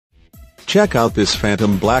Check out this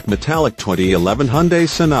phantom black metallic 2011 Hyundai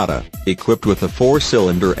Sonata, equipped with a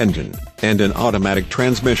 4-cylinder engine and an automatic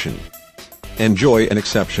transmission. Enjoy an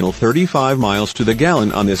exceptional 35 miles to the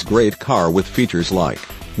gallon on this great car with features like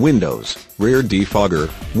windows, rear defogger,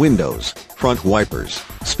 windows, front wipers,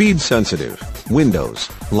 speed sensitive, windows,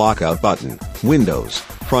 lockout button, windows,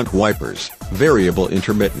 front wipers, variable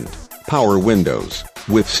intermittent, power windows,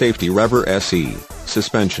 with safety rever SE,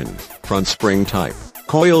 suspension, front spring type,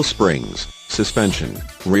 coil springs, suspension,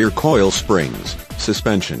 rear coil springs,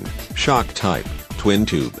 suspension, shock type, twin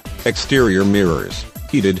tube, exterior mirrors,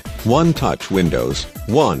 heated, one-touch windows,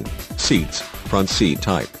 1, seats, front seat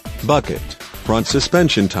type, bucket, front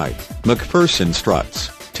suspension type, McPherson struts,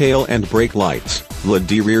 tail and brake lights,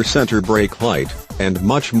 LED rear center brake light, and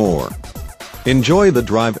much more. Enjoy the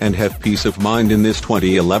drive and have peace of mind in this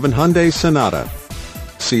 2011 Hyundai Sonata.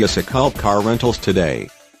 See us at Kulp Car Rentals today.